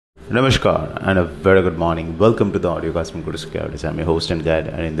Namaskar and a very good morning. Welcome to the audiocast from Kotak Securities. I'm your host and guide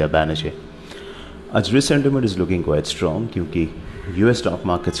Anindya Banerjee. आज risk sentiment is looking quite strong क्योंकि US stock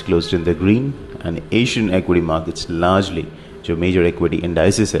markets closed in the green and Asian equity markets largely जो major equity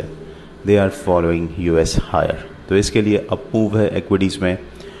indices है they are following US higher. तो इसके लिए up move है equities में.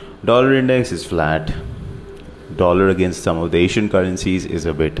 Dollar index is flat. Dollar against some of the Asian currencies is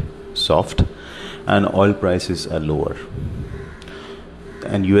a bit soft and oil prices are lower.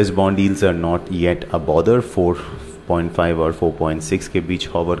 And US bond yields are not yet a bother. 4.5 or 4.6 के बीच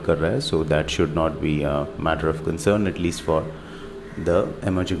hover कर रहा है, so that should not be a matter of concern, at least for the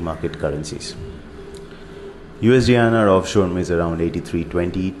emerging market currencies. USD INR offshore में is around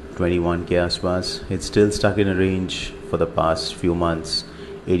 83.20, 21 के आसपास. It's still stuck in a range for the past few months.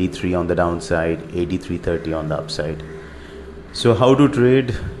 83 on the downside, 83.30 on the upside. So how to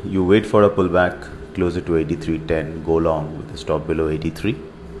trade? You wait for a pullback closer to 83.10, go long with a stop below 83.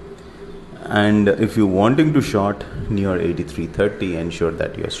 And if you're wanting to short near 83.30, ensure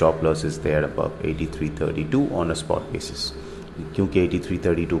that your stop loss is there above 83.32 on a spot basis. क्योंकि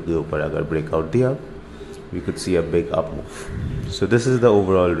 83.32 के ऊपर अगर breakout दिया, we could see a big up move. So this is the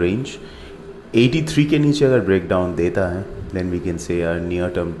overall range. 83 के नीचे अगर breakdown देता है, then we can say a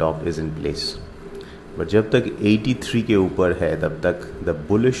near-term top is in place. But जब तक 83 के ऊपर है तब तक the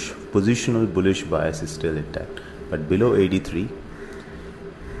positional bullish bias is still intact. But below 83,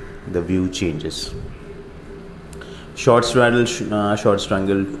 the view changes. Short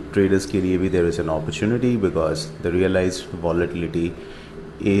strangle traders के लिए भी there is an opportunity because the realized volatility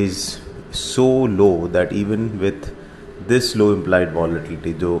is so low that even with this low implied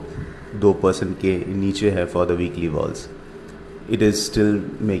volatility जो 2% के नीचे है for the weekly vols, it is still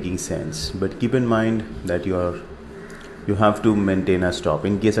making sense. But keep in mind that you have to maintain a stop.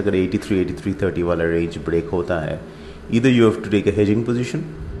 In case अगर 83-30 वाला range break होता है, either you have to take a hedging position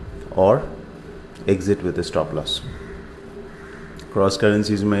or exit with a stop loss. Cross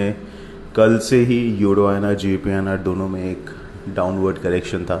currencies में कल से ही euro INR GBP INR दोनों में एक downward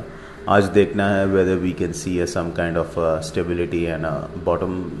correction था. आज देखना है whether we can see some kind of stability and a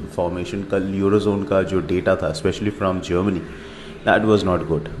bottom formation. कल यूरोजोन का जो डेटा था, especially from Germany, that was not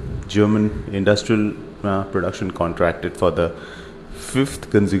good. German industrial production contracted for the 5th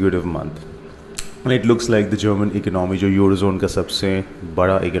consecutive month. And it looks like the German economy, जो Eurozone का सबसे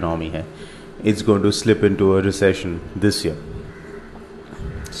बड़ा economy है, it's going to slip into a recession this year.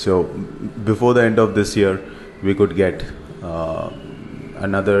 So before the end of this year, we could get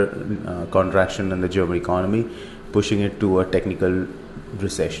another contraction in the German economy, pushing it to a technical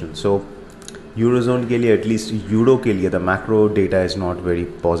recession. So eurozone के लिए at least euro के लिए the macro data is not very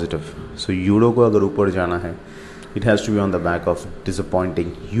positive. So euro को अगर ऊपर जाना है, it has to be on the back of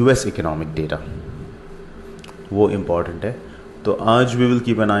disappointing US economic data. वो इम्पॉर्टेंट है. तो आज we will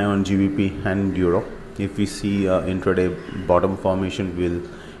keep an I on GBP and euro. If we see intraday bottom formation will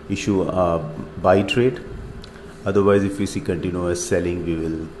issue buy trade. Otherwise, if we see continuous selling, we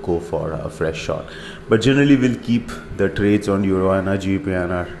will go for a fresh short. But generally, we'll keep the trades on Euro and GBP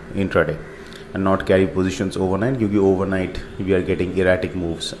and intraday, and not carry positions overnight. Because overnight we are getting erratic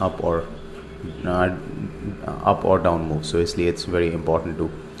moves, up or down moves. So, it's very important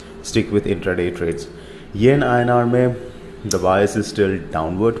to stick with intraday trades. Yen INR में the bias is still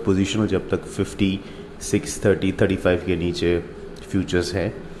downward. Positional जब तक 56, 30, 35 के नीचे futures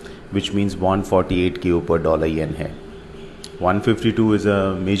है, which means 148 के ऊपर dollar yen है. 152 is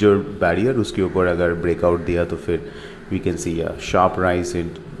a major barrier. उसके ऊपर अगर breakout दिया तो फिर we can see a sharp rise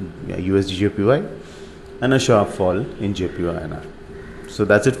in USD JPY and a sharp fall in JPY INR. So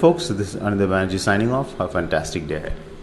that's it, folks. So this is Anindya Banerjee signing off. Have a fantastic day ahead.